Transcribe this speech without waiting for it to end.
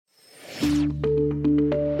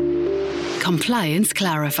Compliance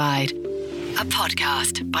Clarified, a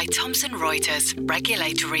podcast by Thomson Reuters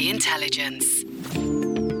Regulatory Intelligence.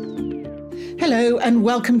 Hello and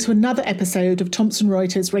welcome to another episode of Thomson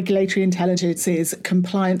Reuters Regulatory Intelligence's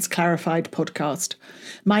Compliance Clarified podcast.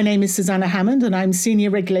 My name is Susanna Hammond and I'm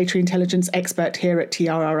Senior Regulatory Intelligence Expert here at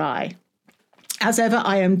TRRI. As ever,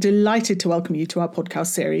 I am delighted to welcome you to our podcast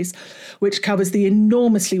series, which covers the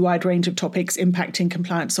enormously wide range of topics impacting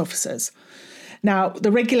compliance officers. Now,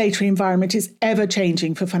 the regulatory environment is ever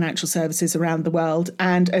changing for financial services around the world,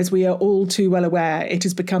 and as we are all too well aware, it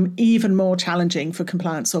has become even more challenging for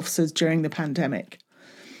compliance officers during the pandemic.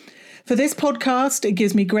 For this podcast, it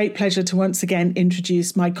gives me great pleasure to once again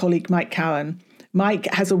introduce my colleague Mike Cowan. Mike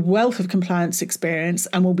has a wealth of compliance experience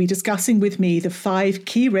and will be discussing with me the 5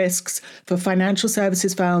 key risks for financial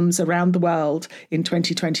services firms around the world in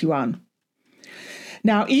 2021.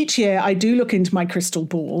 Now, each year I do look into my crystal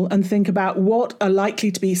ball and think about what are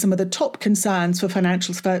likely to be some of the top concerns for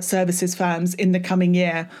financial services firms in the coming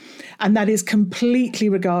year, and that is completely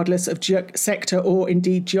regardless of sector or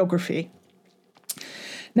indeed geography.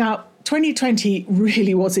 Now, 2020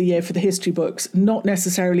 really was a year for the history books, not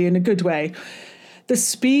necessarily in a good way. The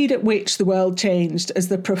speed at which the world changed as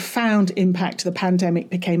the profound impact of the pandemic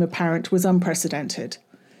became apparent was unprecedented.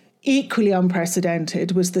 Equally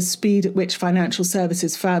unprecedented was the speed at which financial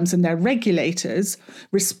services firms and their regulators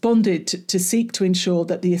responded to seek to ensure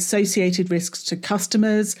that the associated risks to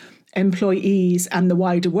customers, employees, and the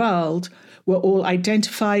wider world were all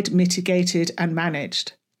identified, mitigated, and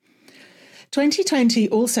managed. 2020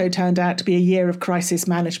 also turned out to be a year of crisis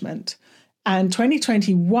management, and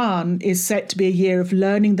 2021 is set to be a year of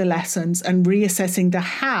learning the lessons and reassessing the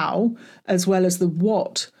how as well as the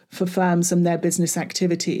what for firms and their business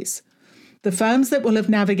activities. The firms that will have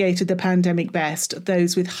navigated the pandemic best are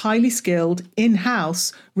those with highly skilled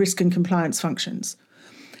in-house risk and compliance functions.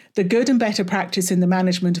 The good and better practice in the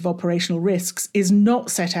management of operational risks is not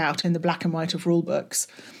set out in the black and white of rulebooks,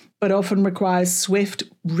 but often requires swift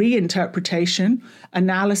reinterpretation,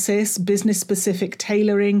 analysis, business-specific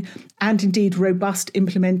tailoring, and indeed robust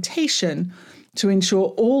implementation to ensure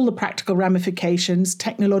all the practical ramifications,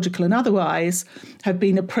 technological and otherwise, have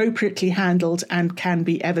been appropriately handled and can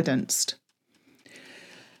be evidenced.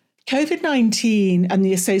 COVID-19 and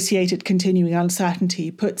the associated continuing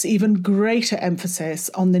uncertainty puts even greater emphasis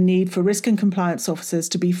on the need for risk and compliance officers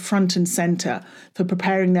to be front and centre for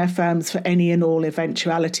preparing their firms for any and all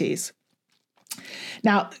eventualities.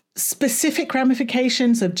 Now, specific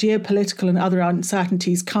ramifications of geopolitical and other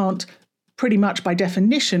uncertainties pretty much by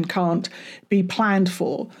definition can't be planned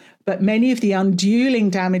for, but many of the unduly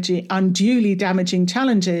damaging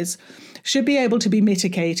challenges should be able to be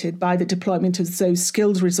mitigated by the deployment of those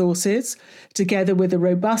skilled resources, together with a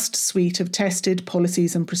robust suite of tested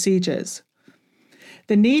policies and procedures.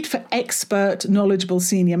 The need for expert, knowledgeable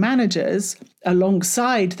senior managers,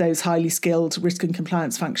 alongside those highly skilled risk and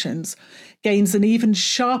compliance functions, gains an even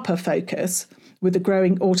sharper focus with the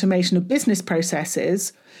growing automation of business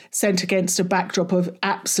processes sent against a backdrop of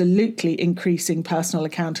absolutely increasing personal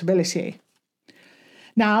accountability.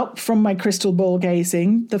 Now, from my crystal ball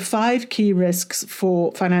gazing, the 5 key risks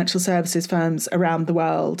for financial services firms around the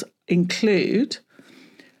world include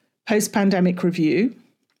post-pandemic review,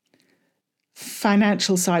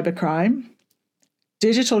 financial cybercrime,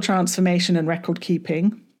 digital transformation and record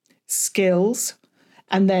keeping, skills,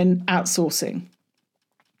 and then outsourcing.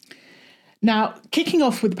 Now, kicking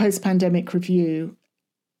off with post-pandemic review,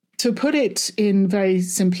 to put it in very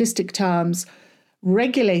simplistic terms,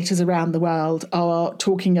 regulators around the world are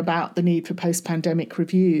talking about the need for post-pandemic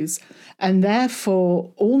reviews, and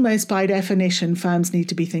therefore, almost by definition, firms need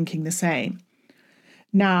to be thinking the same.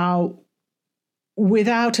 Now,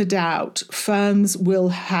 without a doubt, firms will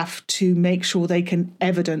have to make sure they can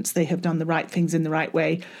evidence they have done the right things in the right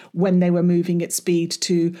way when they were moving at speed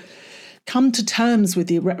to come to terms with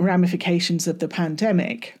the ramifications of the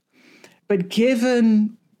pandemic. But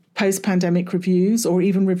given post-pandemic reviews, or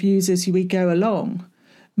even reviews as we go along,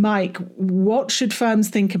 Mike, what should firms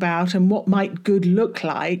think about and what might good look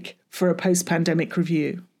like for a post-pandemic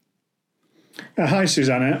review? Hi,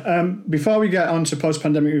 Susanna. Before we get on to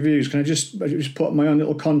post-pandemic reviews, can I just put my own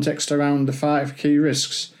little context around the 5 key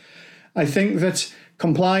risks? I think that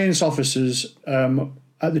compliance officers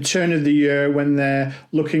at the turn of the year, when they're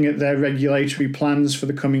looking at their regulatory plans for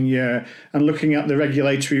the coming year and looking at the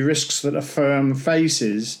regulatory risks that a firm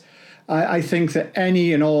faces, I think that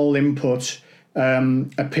any and all input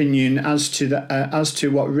opinion as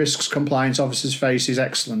to what risks compliance officers face is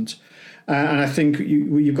excellent. And I think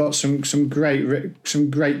you've got some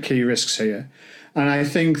great key risks here. And I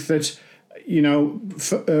think that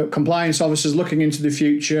compliance officers looking into the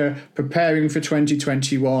future, preparing for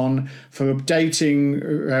 2021, for updating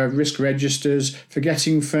risk registers, for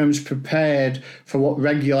getting firms prepared for what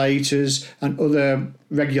regulators and other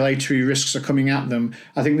regulatory risks are coming at them.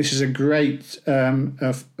 I think this is a great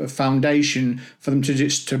a foundation for them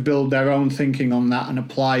to build their own thinking on that and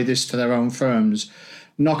apply this to their own firms.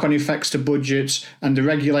 Knock-on effects to budgets and the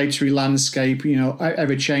regulatory landscape,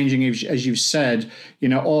 ever changing, as you've said.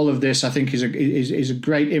 All of this, I think, is a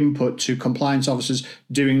great input to compliance officers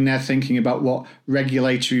doing their thinking about what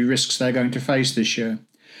regulatory risks they're going to face this year.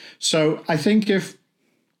 So I think if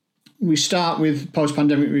we start with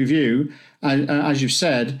post-pandemic review, as you've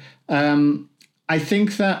said, I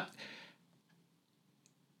think that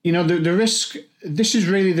the risk. This is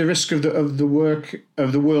really the risk of the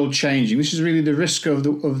world changing. This is really the risk of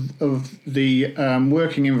the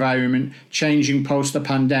working environment changing post the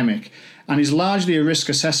pandemic, and is largely a risk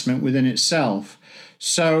assessment within itself.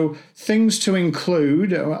 So things to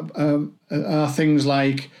include are things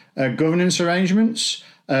like governance arrangements.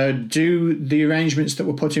 Do the arrangements that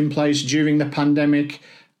were put in place during the pandemic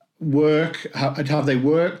work? Have they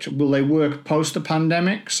worked? Will they work post the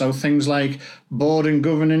pandemic? So things like board and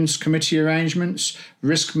governance committee arrangements,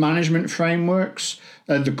 risk management frameworks,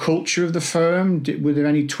 the culture of the firm. Were there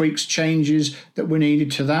any tweaks, changes that were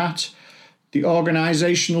needed to that? The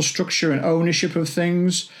organizational structure and ownership of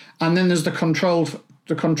things. And then there's the control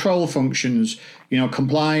functions,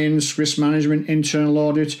 compliance, risk management, internal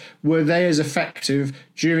audit. Were they as effective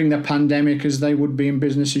during the pandemic as they would be in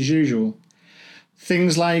business as usual?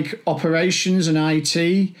 Things like operations and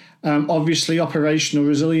IT, obviously operational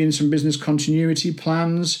resilience and business continuity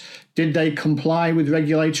plans. Did they comply with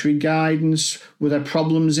regulatory guidance? Were there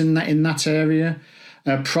problems in that area?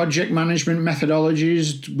 Project management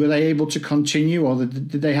methodologies, were they able to continue, or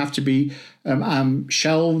did they have to be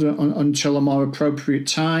shelved until a more appropriate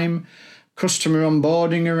time? Customer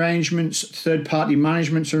onboarding arrangements, third-party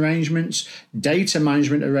management arrangements, data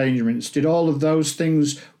management arrangements. Did all of those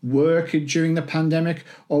things work during the pandemic,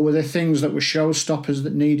 or were there things that were showstoppers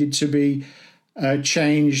that needed to be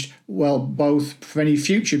changed, both for any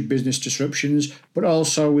future business disruptions, but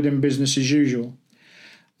also within business as usual?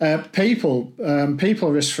 People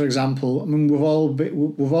risk, for example. I mean, we've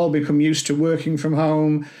all become used to working from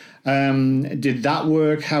home. Did that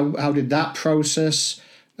work? How did that process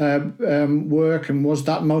work, and was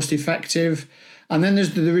that most effective? And then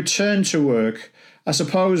there's the return to work. I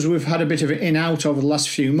suppose we've had a bit of an in-out over the last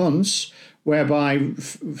few months, whereby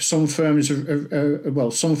some firms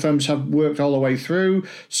have worked all the way through.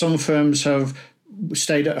 Some firms have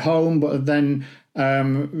stayed at home, but have then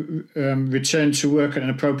returned to work at an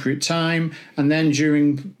appropriate time. And then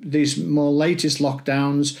during these more latest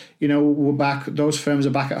lockdowns, we're back. Those firms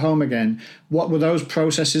are back at home again. What were those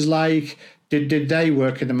processes like? Did they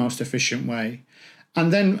work in the most efficient way?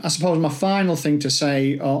 And then I suppose my final thing to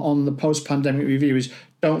say on the post-pandemic review is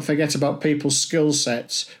don't forget about people's skill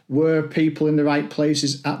sets. Were people in the right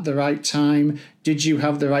places at the right time? Did you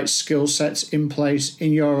have the right skill sets in place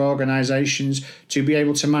in your organisations to be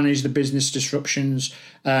able to manage the business disruptions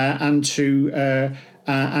and to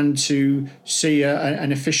see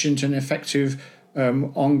an efficient and effective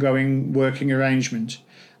ongoing working arrangement?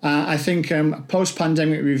 I think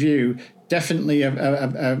post-pandemic review, definitely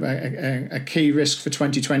a key risk for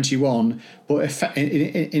 2021, but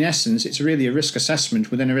in essence, it's really a risk assessment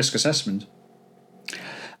within a risk assessment.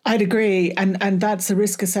 I'd agree, and that's a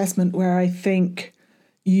risk assessment where I think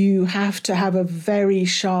you have to have a very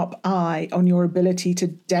sharp eye on your ability to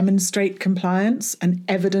demonstrate compliance and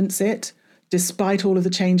evidence it, despite all of the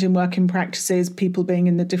change in working practices, people being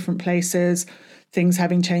in the different places, things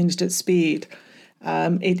having changed at speed.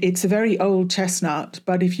 It's a very old chestnut,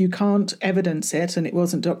 but if you can't evidence it and it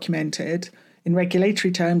wasn't documented, in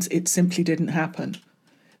regulatory terms, it simply didn't happen.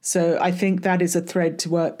 So I think that is a thread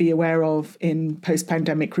to be aware of in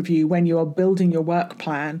post-pandemic review when you are building your work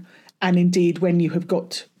plan, and indeed when you have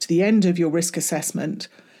got to the end of your risk assessment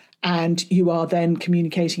and you are then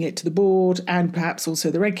communicating it to the board and perhaps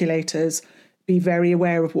also the regulators. Be very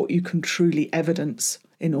aware of what you can truly evidence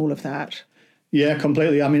in all of that. Yeah,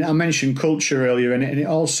 completely. I mean, I mentioned culture earlier, and it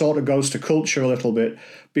all sort of goes to culture a little bit,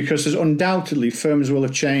 because there's undoubtedly firms will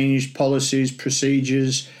have changed policies,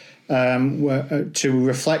 procedures to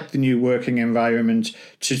reflect the new working environment,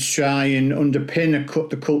 to try and underpin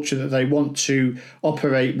the culture that they want to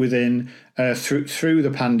operate within through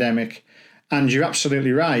the pandemic. And you're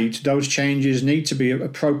absolutely right. Those changes need to be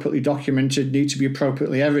appropriately documented, need to be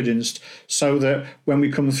appropriately evidenced, so that when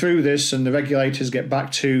we come through this and the regulators get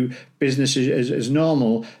back to business as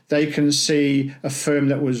normal, they can see a firm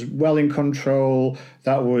that was well in control,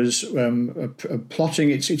 that was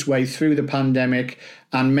plotting its way through the pandemic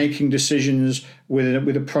and making decisions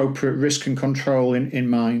with appropriate risk and control in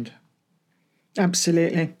mind.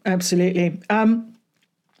 Absolutely.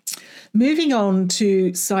 Moving on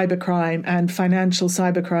to cybercrime and financial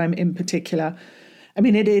cybercrime in particular, I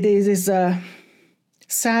mean, it is a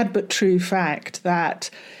sad but true fact that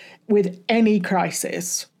with any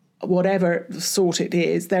crisis, whatever sort it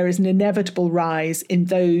is, there is an inevitable rise in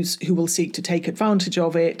those who will seek to take advantage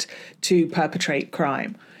of it to perpetrate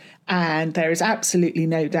crime. And there is absolutely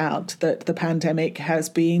no doubt that the pandemic has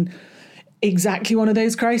been exactly one of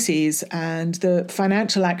those crises. And the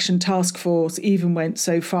Financial Action Task Force even went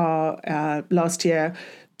so far last year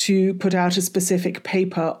to put out a specific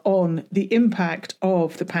paper on the impact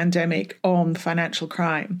of the pandemic on financial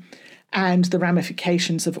crime and the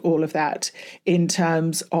ramifications of all of that in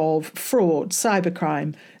terms of fraud,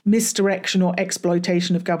 cybercrime, misdirection or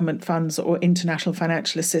exploitation of government funds or international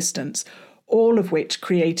financial assistance, all of which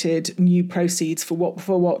created new proceeds for what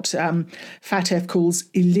FATF calls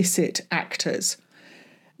illicit actors.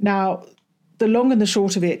 Now, the long and the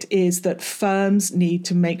short of it is that firms need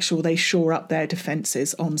to make sure they shore up their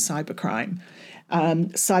defences on cybercrime.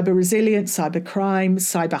 Cyber resilience, cybercrime,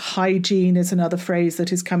 cyber hygiene is another phrase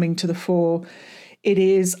that is coming to the fore. It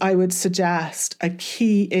is, I would suggest, a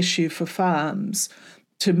key issue for firms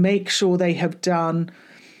to make sure they have done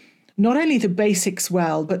not only the basics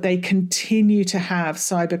well, but they continue to have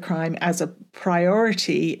cybercrime as a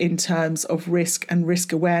priority in terms of risk and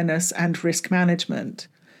risk awareness and risk management.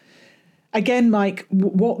 Again, Mike,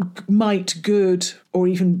 what might good or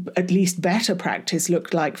even at least better practice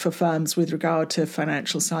look like for firms with regard to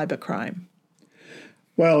financial cybercrime?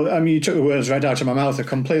 Well, I mean, you took the words right out of my mouth. I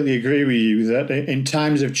completely agree with you that in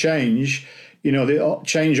times of change, the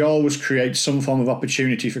change always creates some form of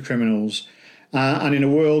opportunity for criminals. And in a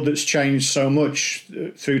world that's changed so much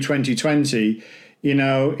through 2020,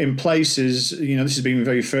 in places, this has been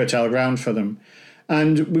very fertile ground for them.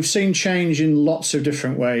 And we've seen change in lots of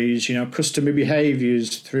different ways, customer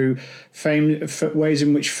behaviours through ways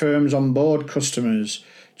in which firms onboard customers,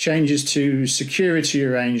 changes to security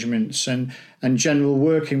arrangements and general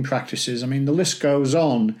working practices. I mean, the list goes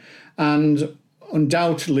on. And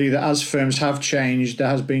undoubtedly, that as firms have changed, there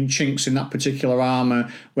has been chinks in that particular armour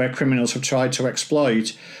where criminals have tried to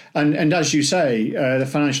exploit. And as you say, the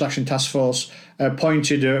Financial Action Task Force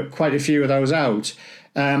pointed quite a few of those out.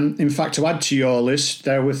 In fact, to add to your list,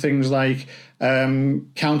 there were things like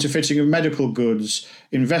counterfeiting of medical goods,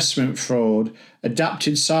 investment fraud,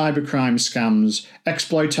 adapted cybercrime scams,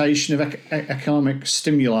 exploitation of economic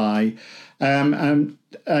stimuli, and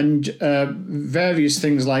various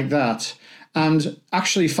things like that. And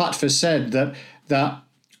actually, FATFA said that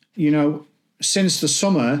since the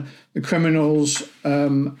summer, the criminals'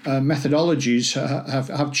 methodologies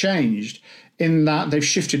have changed, in that they've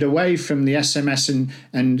shifted away from the SMS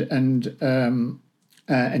and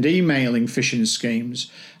emailing phishing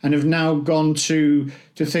schemes, and have now gone to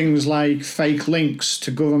things like fake links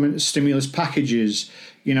to government stimulus packages,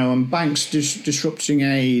 and banks disrupting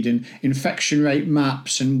aid, and infection rate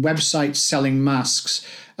maps, and websites selling masks,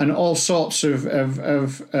 and all sorts of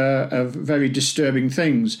very disturbing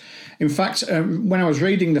things. In fact, when I was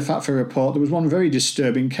reading the FATFA report, there was one very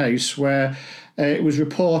disturbing case where it was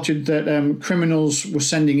reported that criminals were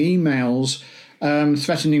sending emails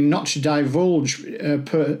threatening not to divulge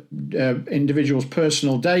individuals'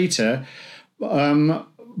 personal data,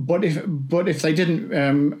 but if they didn't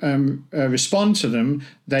respond to them,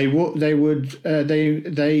 they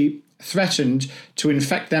threatened to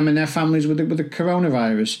infect them and their families with the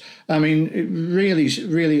coronavirus. I mean,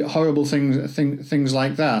 really horrible things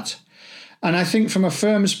like that. And I think from a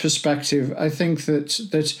firm's perspective, I think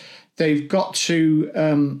that they've got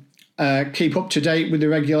to keep up to date with the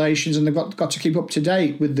regulations, and they've got to keep up to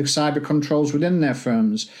date with the cyber controls within their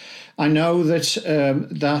firms. I know that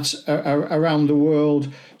around the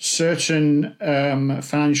world, certain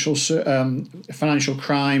financial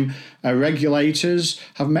crime regulators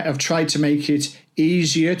have tried to make it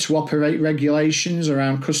easier to operate regulations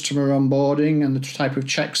around customer onboarding and the type of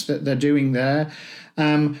checks that they're doing there.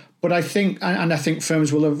 But I think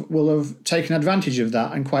firms will have taken advantage of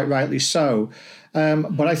that, and quite rightly so.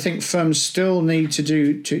 But I think firms still need to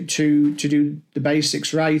do the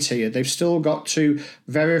basics right here. They've still got to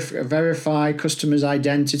verify customers'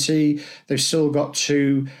 identity. They've still got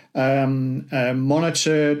to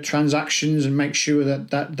monitor transactions and make sure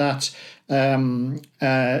that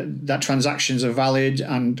that transactions are valid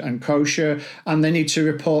and kosher, and they need to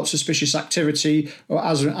report suspicious activity or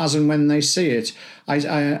as and when they see it.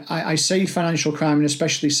 I see financial crime, and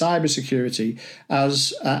especially cybersecurity,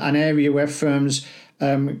 as an area where firms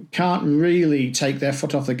can't really take their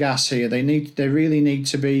foot off the gas here. They really need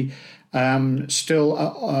to be still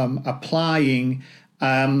applying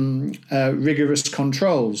rigorous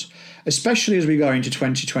controls, especially as we go into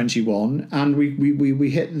 2021 and we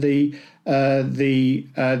hit the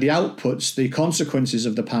outputs, the consequences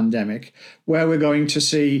of the pandemic, where we're going to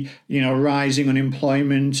see, rising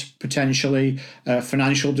unemployment, potentially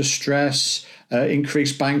financial distress,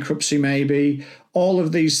 increased bankruptcy, maybe. All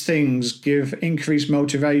of these things give increased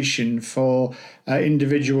motivation for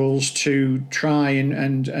individuals to try and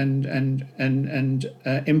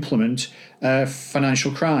implement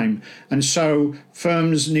financial crime, and so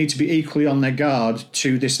firms need to be equally on their guard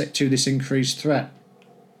to this increased threat.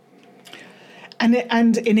 And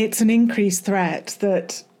it's an increased threat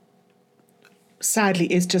that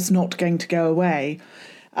sadly is just not going to go away.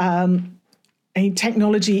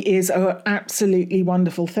 Technology is an absolutely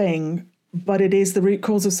wonderful thing, but it is the root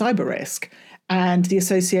cause of cyber risk and the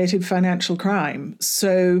associated financial crime.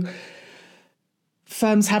 So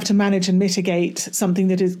firms have to manage and mitigate something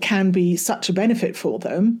that can be such a benefit for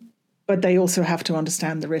them, but they also have to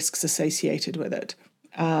understand the risks associated with it.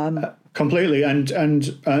 Completely, and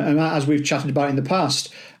as we've chatted about in the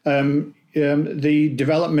past, the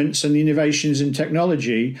developments and the innovations in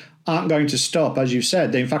technology aren't going to stop, as you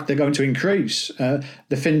said. In fact, they're going to increase. The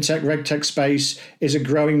fintech, regtech space is a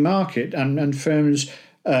growing market, and firms,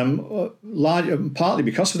 partly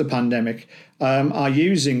because of the pandemic, are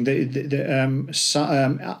using the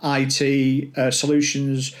IT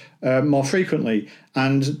solutions more frequently.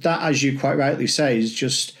 And that, as you quite rightly say, is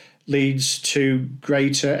just leads to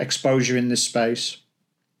greater exposure in this space.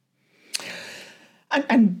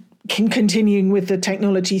 And continuing with the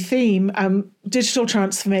technology theme, digital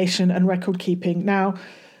transformation and record keeping. Now,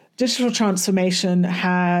 digital transformation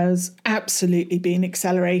has absolutely been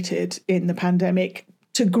accelerated in the pandemic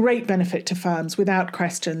to great benefit to firms, without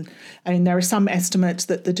question. I mean, there are some estimates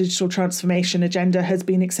that the digital transformation agenda has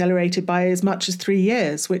been accelerated by as much as 3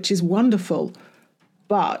 years, which is wonderful.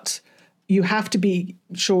 But you have to be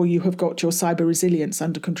sure you have got your cyber resilience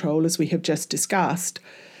under control, as we have just discussed.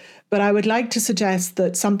 But I would like to suggest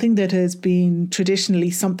that something that has been traditionally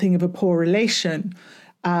something of a poor relation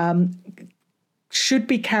should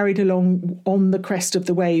be carried along on the crest of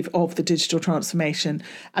the wave of the digital transformation.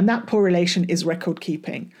 And that poor relation is record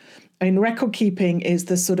keeping. I mean, record keeping is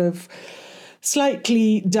the sort of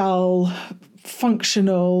slightly dull,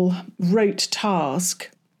 functional, rote task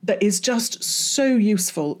that is just so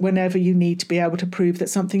useful whenever you need to be able to prove that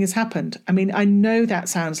something has happened. I mean, I know that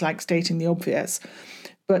sounds like stating the obvious,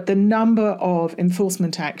 but the number of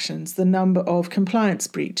enforcement actions, the number of compliance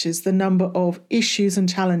breaches, the number of issues and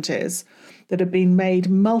challenges that have been made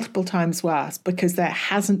multiple times worse because there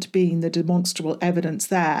hasn't been the demonstrable evidence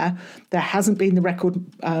there hasn't been the record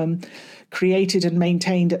created and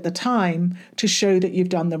maintained at the time to show that you've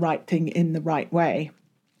done the right thing in the right way.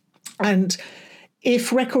 And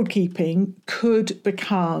if record keeping could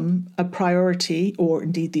become a priority, or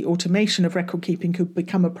indeed the automation of record keeping could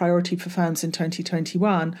become a priority for firms in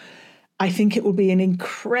 2021, I think it will be an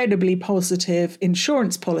incredibly positive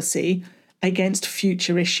insurance policy against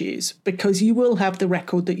future issues, because you will have the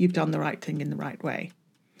record that you've done the right thing in the right way.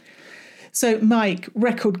 So, Mike,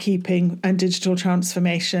 record keeping and digital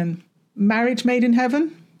transformation, marriage made in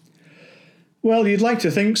heaven? Well, you'd like to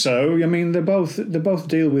think so. I mean, they both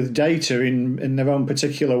deal with data in their own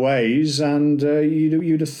particular ways, and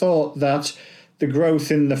you'd have thought that the growth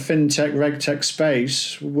in the fintech, regtech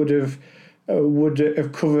space would have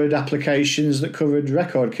covered applications that covered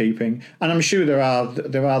record keeping, and I'm sure there are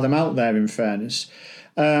them out there. In fairness,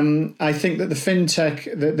 I think that the fintech,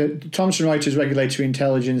 the Thomson Reuters Regulatory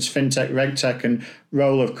Intelligence Fintech, Regtech and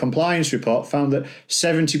Role of Compliance report found that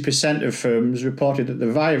 70% of firms reported that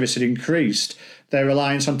the virus had increased their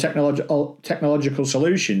reliance on technological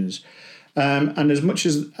solutions. And as much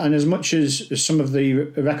as some of the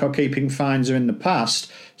record keeping fines are in the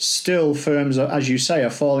past, still firms, as you say, are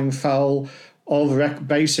falling foul of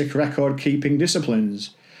basic record keeping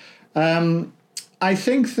disciplines. I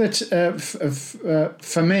think that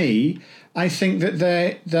for me, I think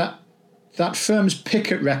that firms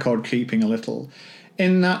pick at record keeping a little.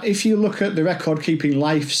 In that, if you look at the record keeping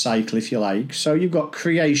life cycle, if you like, so you've got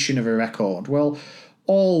creation of a record. Well,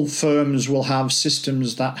 all firms will have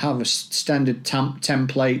systems that have standard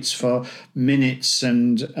templates for minutes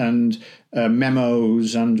and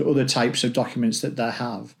memos and other types of documents that they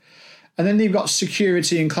have. And then you've got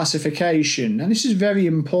security and classification. And this is very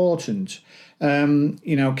important.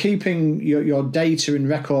 Keeping your data and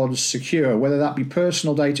records secure, whether that be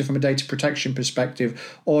personal data from a data protection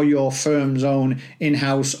perspective or your firm's own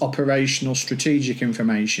in-house operational strategic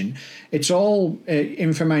information. It's all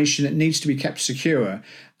information that needs to be kept secure.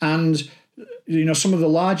 And some of the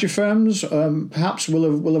larger firms perhaps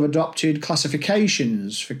will have adopted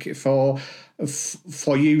classifications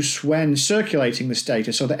for use when circulating this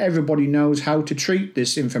data, so that everybody knows how to treat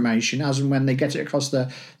this information as and when they get it across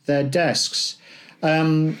their desks.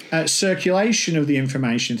 Circulation of the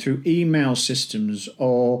information through email systems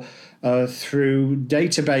or through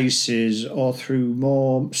databases or through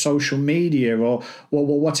more social media or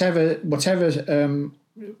whatever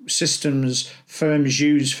systems firms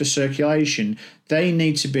use for circulation, they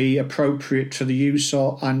need to be appropriate for the use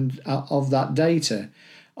of that data,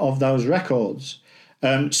 of those records.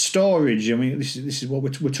 Storage, this is what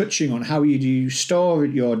we're touching on. How do you store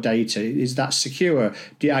your data? Is that secure?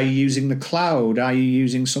 Are you using the cloud? Are you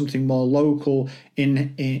using something more local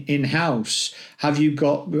in-house? Have you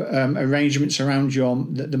got arrangements around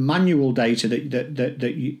the manual data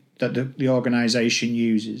that the organization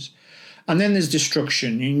uses? And then there's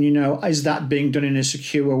destruction. Is that being done in a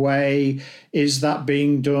secure way? Is that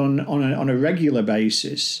being done on a regular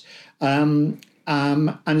basis? And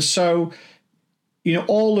so,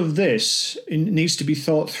 all of this needs to be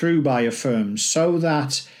thought through by a firm so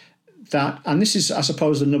that, and this is, I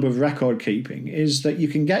suppose, the nub of record keeping, is that you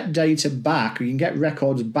can get data back, or you can get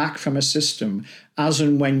records back from a system as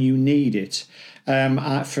and when you need it.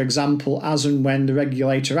 For example, as and when the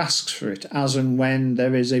regulator asks for it, as and when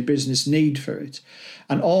there is a business need for it.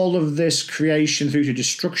 And all of this creation through to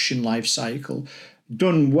destruction life cycle,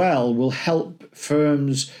 done well, will help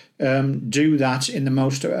firms do that in the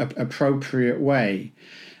most appropriate way.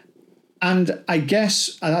 And I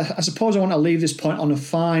suppose I want to leave this point on a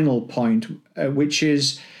final point, which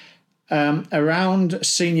is around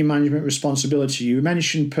senior management responsibility. You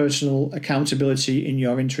mentioned personal accountability in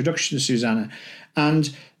your introduction, Susanna.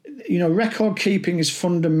 And, record keeping is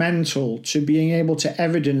fundamental to being able to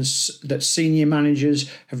evidence that senior managers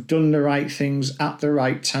have done the right things at the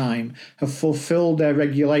right time, have fulfilled their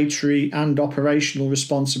regulatory and operational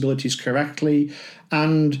responsibilities correctly,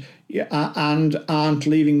 and aren't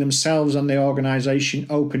leaving themselves and the organisation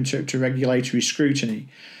open to regulatory scrutiny.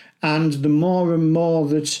 And the more and more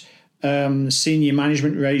that senior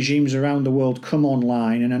management regimes around the world come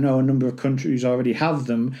online, and I know a number of countries already have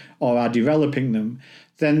them or are developing them,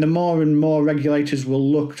 then the more and more regulators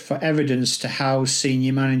will look for evidence to how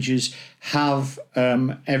senior managers have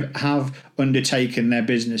undertaken their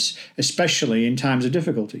business, especially in times of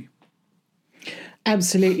difficulty.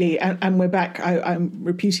 Absolutely. And we're back. I'm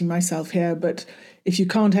repeating myself here, but if you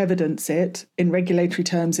can't evidence it, in regulatory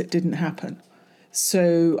terms, it didn't happen.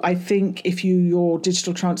 So I think if your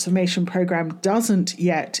digital transformation program doesn't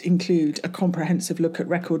yet include a comprehensive look at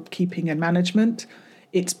record keeping and management,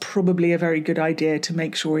 it's probably a very good idea to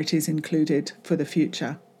make sure it is included for the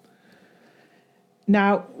future.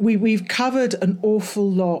 Now, we've covered an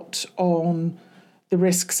awful lot on the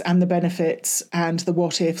risks and the benefits and the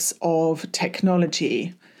what-ifs of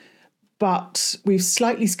technology, but we've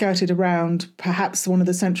slightly skirted around perhaps one of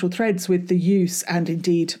the central threads with the use and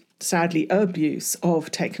indeed, sadly, abuse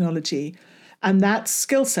of technology, and that's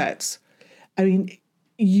skill sets.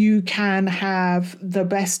 You can have the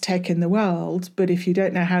best tech in the world, but if you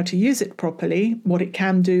don't know how to use it properly, what it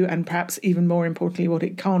can do, and perhaps even more importantly, what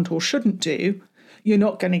it can't or shouldn't do, you're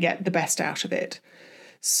not going to get the best out of it.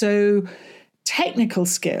 So technical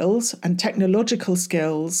skills and technological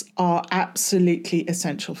skills are absolutely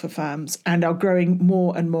essential for firms and are growing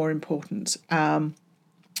more and more important.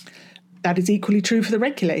 That is equally true for the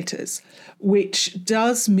regulators, which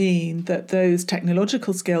does mean that those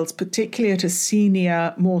technological skills, particularly at a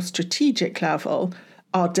senior, more strategic level,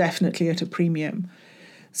 are definitely at a premium.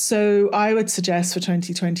 So I would suggest for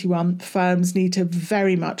 2021, firms need to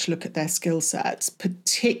very much look at their skill sets,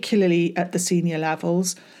 particularly at the senior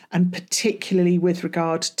levels and particularly with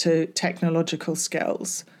regard to technological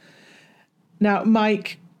skills. Now,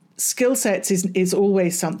 Mike, skill sets is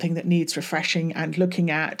always something that needs refreshing and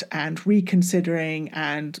looking at and reconsidering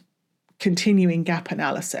and continuing gap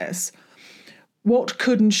analysis. What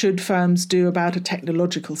could and should firms do about a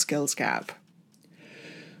technological skills gap?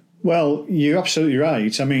 Well, you're absolutely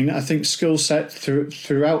right. I think skill set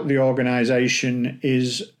throughout the organisation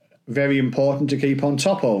is very important to keep on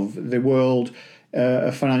top of. The world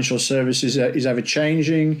of financial services is ever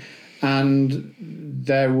changing, and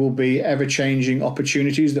there will be ever-changing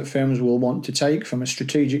opportunities that firms will want to take from a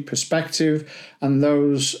strategic perspective, and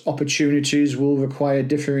those opportunities will require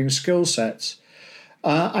differing skill sets.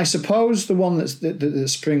 I suppose the one that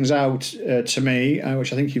springs out to me,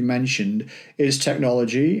 which I think you've mentioned, is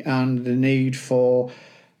technology and the need for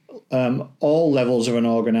all levels of an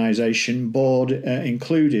organisation, board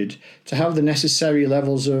included, to have the necessary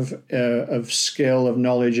levels of skill, of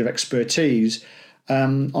knowledge, of expertise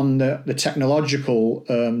on the technological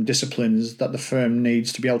disciplines that the firm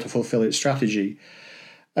needs to be able to fulfil its strategy.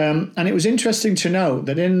 And it was interesting to note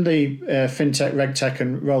that in the FinTech, RegTech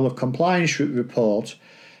and Role of Compliance report,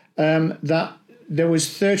 that there was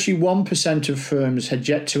 31% of firms had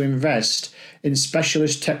yet to invest in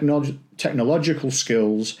specialist technological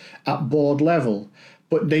skills at board level,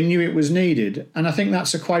 but they knew it was needed. And I think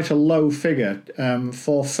that's quite a low figure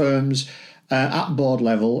for firms at board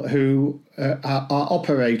level who are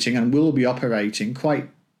operating and will be operating quite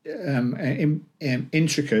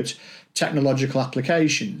intricate technological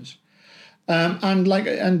applications. And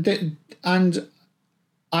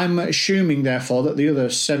I'm assuming, therefore, that the other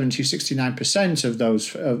 69%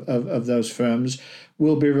 of those firms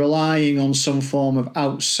will be relying on some form of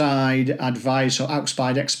outside advice or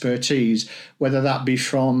outside expertise, whether that be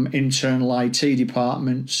from internal IT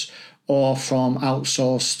departments or from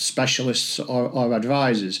outsourced specialists or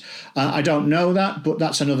advisors. I don't know that, but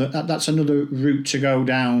that's another route to go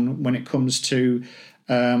down when it comes to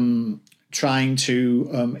trying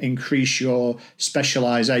to increase your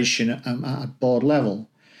specialisation at board level.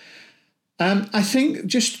 I think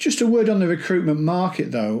just a word on the recruitment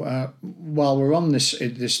market, though, while we're on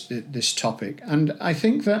this topic, and I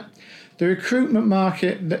think that the recruitment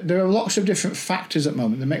market, there are lots of different factors at the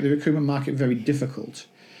moment that make the recruitment market very difficult.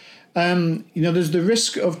 There's the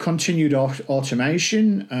risk of continued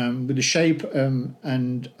automation with the shape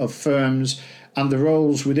of firms and the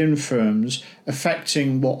roles within firms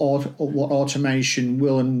affecting what automation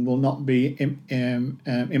will and will not be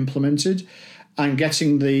implemented. And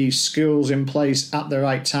getting the skills in place at the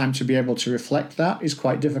right time to be able to reflect that is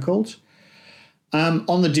quite difficult.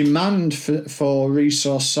 On the demand for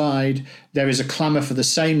resource side, there is a clamour for the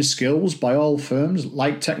same skills by all firms,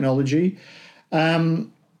 like technology. But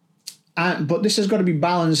this has got to be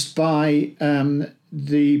balanced by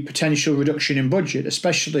the potential reduction in budget,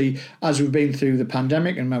 especially as we've been through the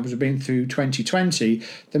pandemic and as we've been through 2020.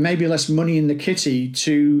 There may be less money in the kitty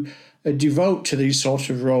to devote to these sorts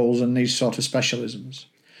of roles and these sort of specialisms.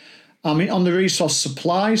 I mean, on the resource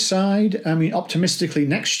supply side, I mean, optimistically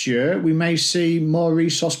next year we may see more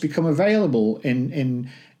resource become available in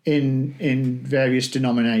various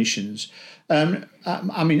denominations.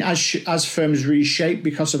 I mean, as firms reshape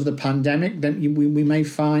because of the pandemic, then we may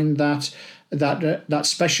find that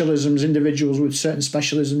specialisms, individuals with certain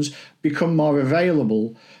specialisms, become more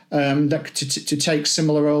available. To take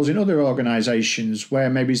similar roles in other organisations where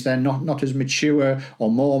maybe they're not as mature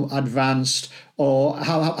or more advanced or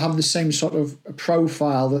have the same sort of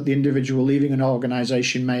profile that the individual leaving an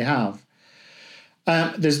organisation may have.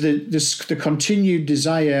 There's the continued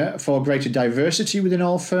desire for greater diversity within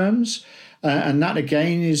all firms, and that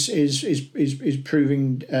again is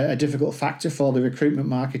proving a difficult factor for the recruitment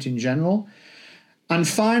market in general. And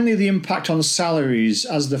finally, the impact on salaries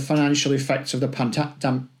as the financial effects of the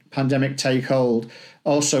pandemic take hold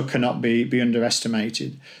also cannot be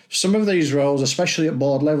underestimated. Some of these roles, especially at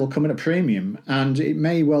board level, come at a premium, and it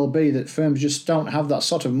may well be that firms just don't have that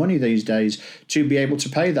sort of money these days to be able to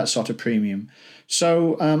pay that sort of premium.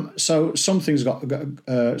 So something's got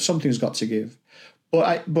to give.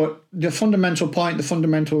 But the fundamental point, the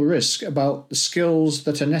fundamental risk about the skills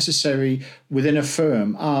that are necessary within a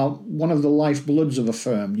firm are one of the lifebloods of a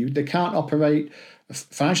firm. They can't operate.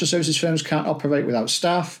 Financial services firms can't operate without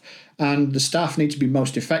staff, and the staff need to be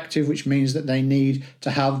most effective, which means that they need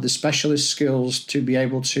to have the specialist skills to be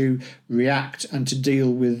able to react and to deal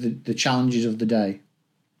with the challenges of the day.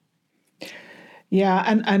 Yeah,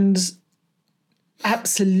 and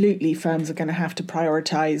absolutely firms are going to have to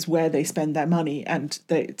prioritise where they spend their money, and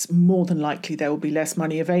it's more than likely there will be less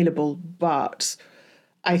money available. But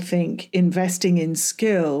I think investing in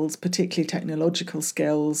skills, particularly technological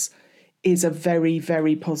skills, is a very,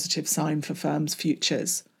 very positive sign for firms'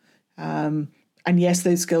 futures. And yes,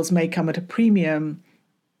 those skills may come at a premium,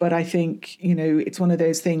 but I think, it's one of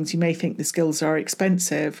those things, you may think the skills are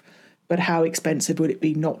expensive, but how expensive would it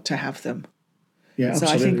be not to have them? Yeah, so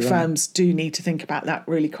I think firms do need to think about that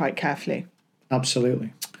really quite carefully.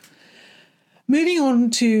 Absolutely. Moving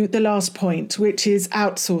on to the last point, which is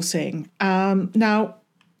outsourcing. Now,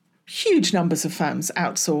 huge numbers of firms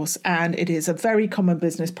outsource, and it is a very common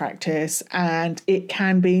business practice, and it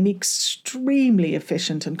can be an extremely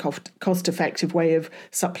efficient and cost-effective way of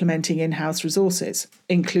supplementing in-house resources,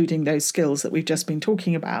 including those skills that we've just been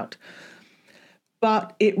talking about.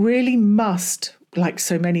 But it really must, like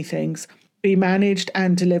so many things, be managed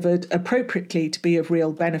and delivered appropriately to be of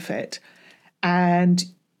real benefit. And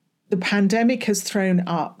the pandemic has thrown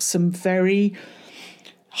up some very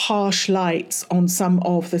harsh lights on some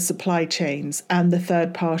of the supply chains and the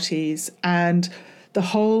third parties, and the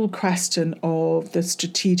whole question of the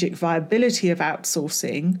strategic viability of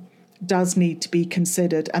outsourcing does need to be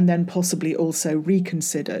considered and then possibly also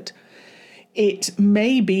reconsidered. It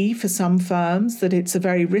may be for some firms that it's a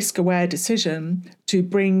very risk-aware decision to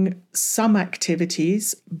bring some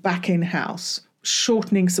activities back in-house,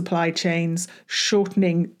 shortening supply chains,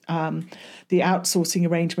 shortening the outsourcing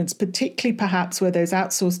arrangements, particularly perhaps where those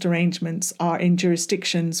outsourced arrangements are in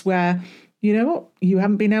jurisdictions where, you know what, you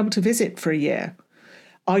haven't been able to visit for a year.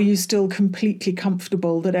 Are you still completely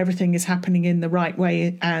comfortable that everything is happening in the right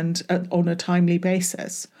way and on a timely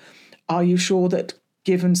basis? Are you sure that,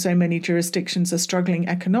 given so many jurisdictions are struggling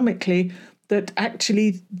economically, that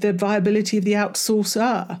actually the viability of the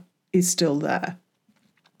outsourcer is still there?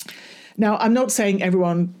 Now, I'm not saying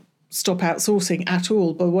everyone stop outsourcing at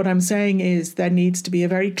all, but what I'm saying is there needs to be a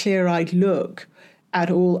very clear-eyed look at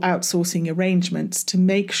all outsourcing arrangements to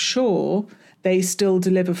make sure they still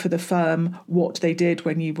deliver for the firm what they did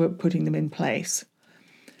when you were putting them in place.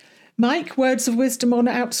 Mike, words of wisdom on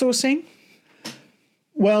outsourcing?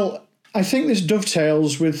 Well, I think this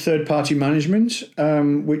dovetails with third-party management,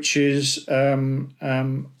 which is a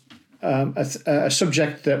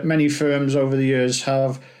subject that many firms over the years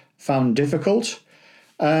have found difficult.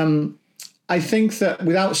 I think that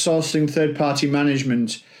with outsourcing third-party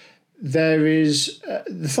management, there is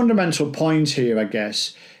the fundamental point here, I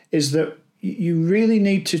guess, is that you really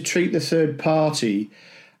need to treat the third party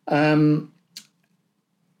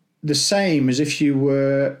the same as if you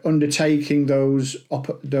were undertaking those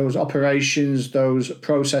operations, those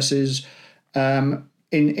processes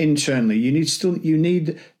internally. You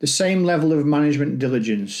need the same level of management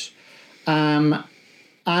diligence.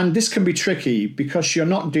 And this can be tricky because you're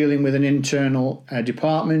not dealing with an internal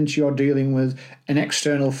department, you're dealing with an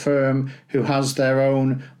external firm who has their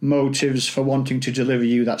own motives for wanting to deliver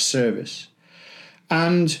you that service.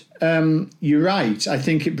 And you're right, I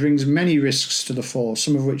think it brings many risks to the fore,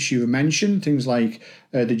 some of which you mentioned, things like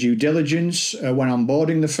the due diligence when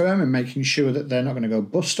onboarding the firm and making sure that they're not going to go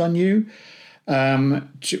bust on you, to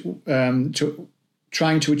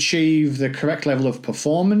trying to achieve the correct level of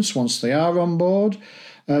performance once they are on board,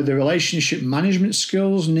 the relationship management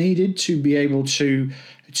skills needed to be able to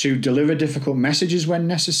deliver difficult messages when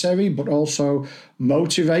necessary, but also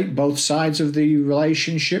motivate both sides of the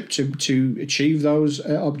relationship to achieve those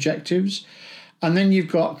objectives. And then you've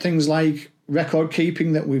got things like record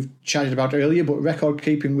keeping that we've chatted about earlier, but record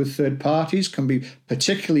keeping with third parties can be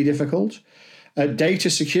particularly difficult. Data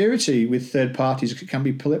security with third parties can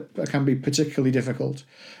be particularly difficult.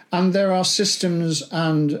 And there are systems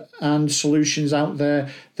and solutions out there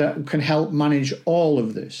that can help manage all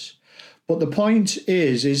of this. But the point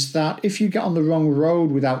is that if you get on the wrong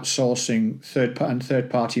road with outsourcing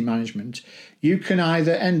third-party management, you can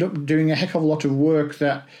either end up doing a heck of a lot of work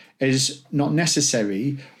that is not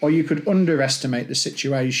necessary, or you could underestimate the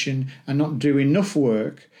situation and not do enough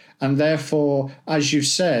work. And therefore, as you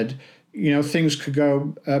said, things could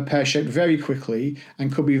go pear-shaped very quickly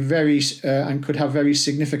and could be and could have very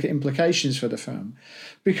significant implications for the firm,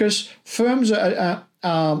 because firms are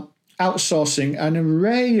outsourcing an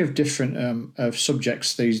array of different of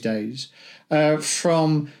subjects these days,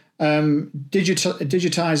 from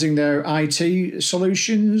digitizing their IT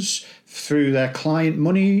solutions, through their client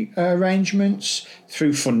money arrangements,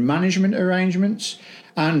 through fund management arrangements.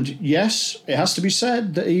 And yes, it has to be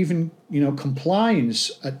said that even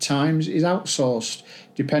compliance at times is outsourced,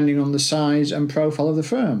 depending on the size and profile of the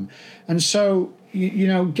firm. And so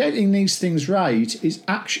getting these things right is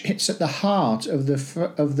actually it's at the heart of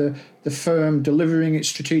the firm delivering its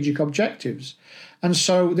strategic objectives. And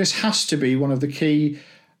so this has to be one of the key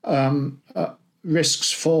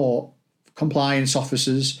risks for compliance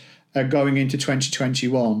officers going into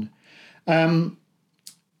 2021.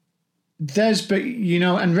 There's been,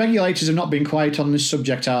 and regulators have not been quiet on this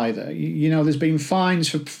subject either. There's been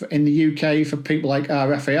fines in the UK for people like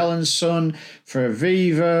Raphael and Son, for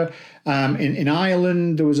Aviva. In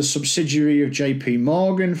Ireland, there was a subsidiary of JP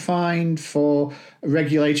Morgan fined for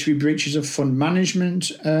regulatory breaches of fund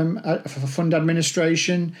management, for fund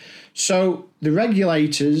administration. So the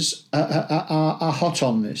regulators are hot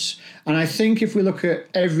on this. And I think if we look at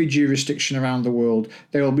every jurisdiction around the world,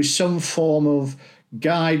 there will be some form of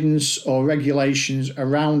guidance or regulations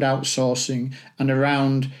around outsourcing and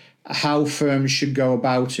around how firms should go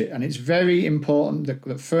about it. And it's very important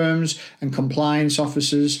that firms and compliance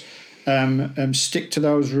officers stick to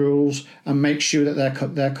those rules and make sure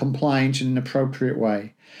that they're compliant in an appropriate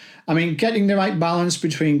way. I mean, getting the right balance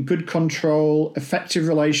between good control, effective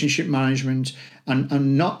relationship management,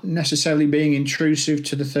 and not necessarily being intrusive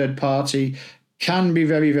to the third party can be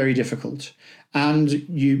very, very difficult.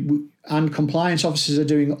 And compliance officers are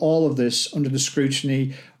doing all of this under the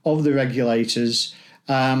scrutiny of the regulators,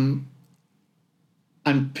 and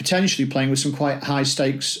potentially playing with some quite high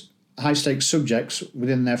stakes subjects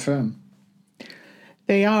within their firm.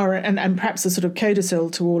 They are, and perhaps the sort of codicil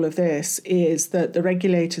to all of this is that the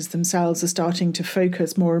regulators themselves are starting to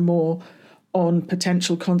focus more and more on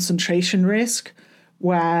potential concentration risk,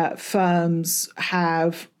 where firms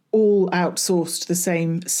have all outsourced the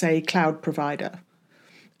same, say, cloud provider.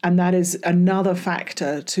 And that is another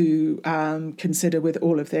factor to consider with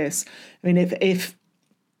all of this. I mean, if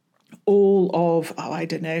all of,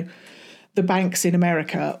 the banks in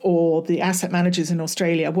America or the asset managers in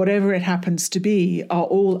Australia, whatever it happens to be, are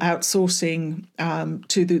all outsourcing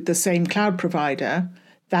to the same cloud provider,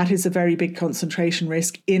 that is a very big concentration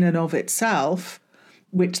risk in and of itself,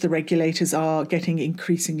 which the regulators are getting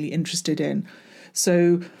increasingly interested in.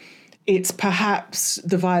 So it's perhaps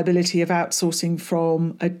the viability of outsourcing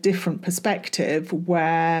from a different perspective,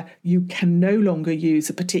 where you can no longer use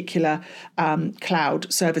a particular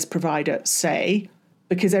cloud service provider, say,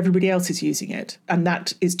 because everybody else is using it, and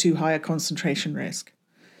that is too high a concentration risk.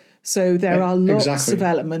 So there are lots of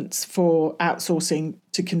elements for outsourcing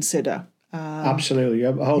to consider. Absolutely,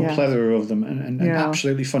 a whole plethora of them, and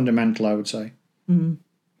absolutely fundamental, I would say. Mm.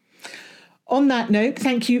 On that note,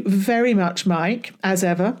 thank you very much, Mike, as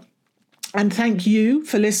ever. And thank you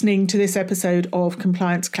for listening to this episode of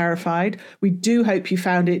Compliance Clarified. We do hope you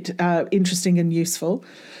found it interesting and useful.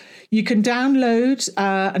 You can download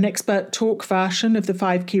an expert talk version of the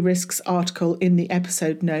 5 Key Risks article in the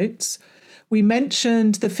episode notes. We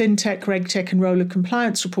mentioned the FinTech, RegTech and Roller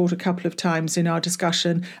Compliance report a couple of times in our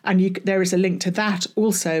discussion, and there is a link to that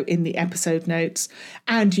also in the episode notes.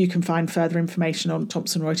 And you can find further information on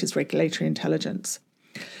Thomson Reuters Regulatory Intelligence.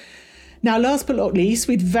 Now, last but not least,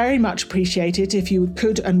 we'd very much appreciate it if you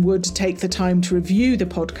could and would take the time to review the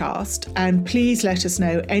podcast, and please let us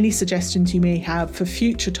know any suggestions you may have for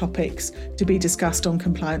future topics to be discussed on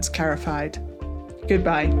Compliance Clarified.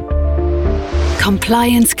 Goodbye.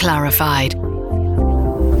 Compliance Clarified,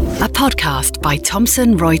 a podcast by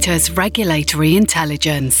Thomson Reuters Regulatory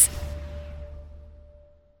Intelligence.